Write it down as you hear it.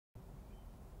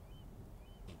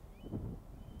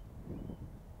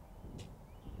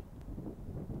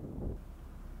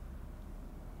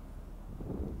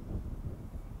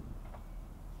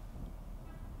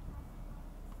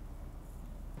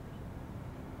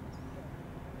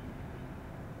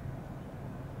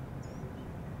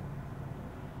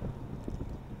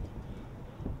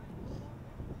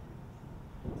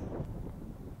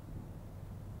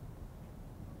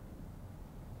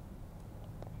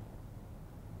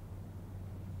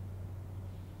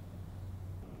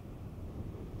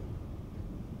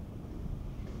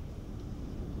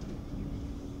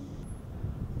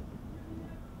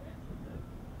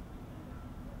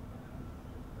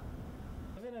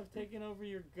I've taken over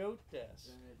your goat desk.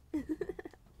 And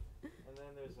then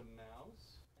there's a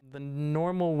mouse. The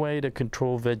normal way to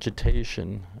control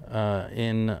vegetation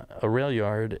in a rail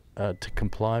yard to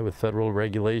comply with federal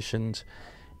regulations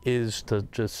is to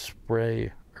just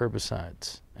spray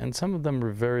herbicides. And some of them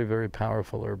are very, very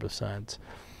powerful herbicides.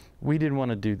 We didn't want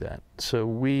to do that. So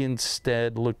we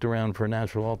instead looked around for a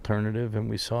natural alternative, and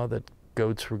we saw that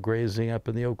goats were grazing up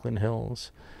in the Oakland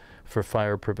Hills for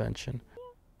fire prevention.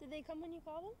 Did they come when you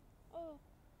called them? Oh.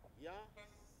 Yeah,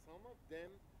 some of them.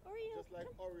 Oreo. Just like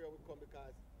Oreo would come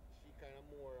because she kind of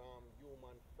more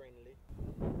human friendly.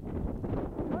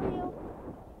 Oreo.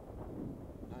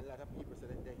 And a lot of people say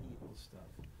that they eat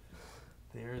Stuff.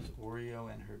 There's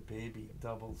Oreo and her baby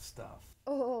double stuff.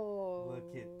 Oh.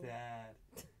 Look at that.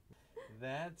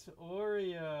 That's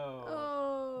Oreo.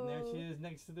 Oh. And there she is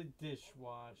next to the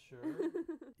dishwasher.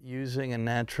 Using a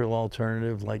natural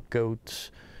alternative like goats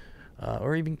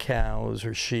or even cows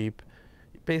or sheep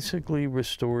basically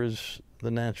restores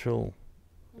the natural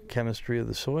chemistry of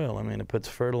the soil. I mean, it puts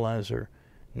fertilizer,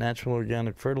 natural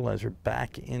organic fertilizer,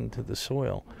 back into the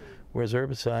soil, whereas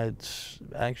herbicides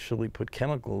actually put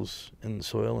chemicals in the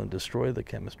soil and destroy the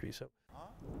chemistry. So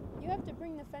you have to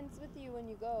bring the fence with you when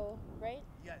you go, right?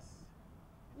 Yes.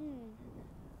 Mm.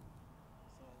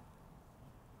 So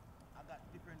I got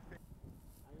different. I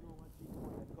don't know what she's the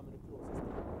one that's coming the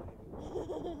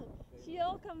closest to you. She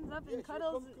all comes up and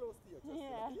cuddles. She come close to you.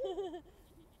 Yeah.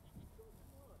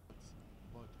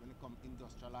 But when it comes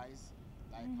industrialized,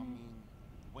 like I mean,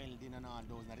 welding and all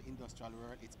those, in the industrial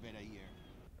world, it's better here.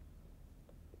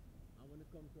 And when it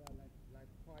comes to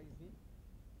like poison.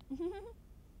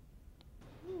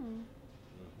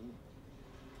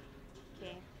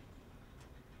 Okay.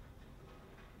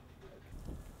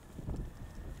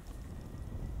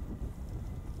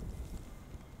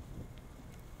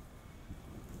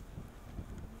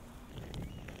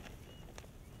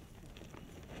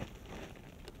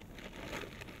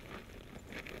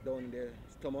 Down the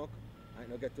stomach,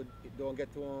 and it don't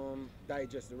get to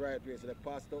digest the right way, so they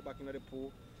pass it out back into the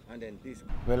pool, and then this.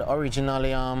 Well,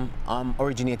 originally I'm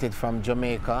originated from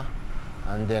Jamaica,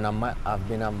 and then I've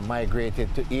been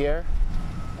migrated to here,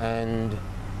 and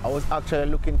I was actually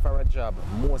looking for a job,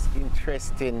 most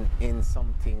interested in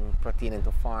something pertaining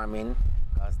to farming,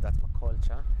 because that's my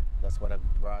culture, that's what I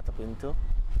brought up into.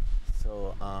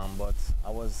 So, but I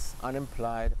was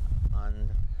unemployed, and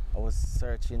I was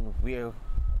searching where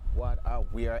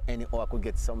any I could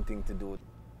get something to do.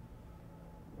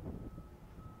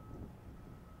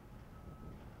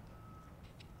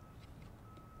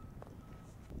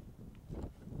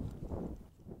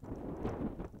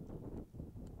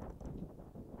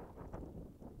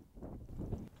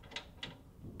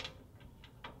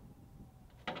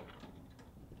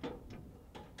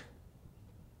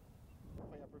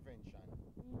 Fire prevention.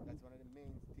 That's one of the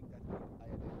main things that I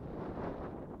identify.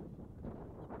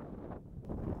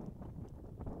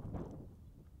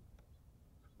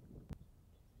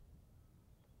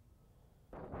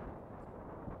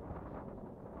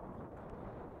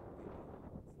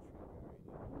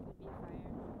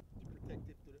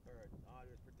 Protective to the earth,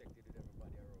 always protected with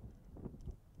everybody around.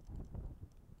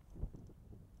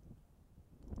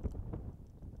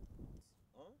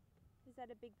 Huh? Is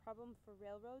that a big problem for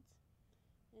railroads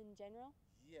in general?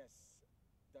 Yes,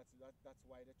 that's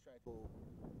why they try to go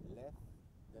left,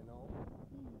 you know.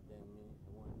 Then you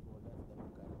want to go left, then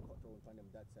you kind of cut out on them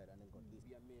that side, and then got this.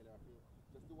 Be a male or female.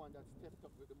 Just the one that stepped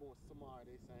up with the most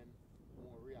smartest and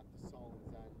more react to sounds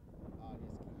and all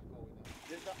this keep going.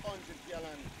 This is the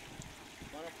 100-gallon.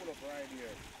 I'm gonna pull up right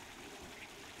here.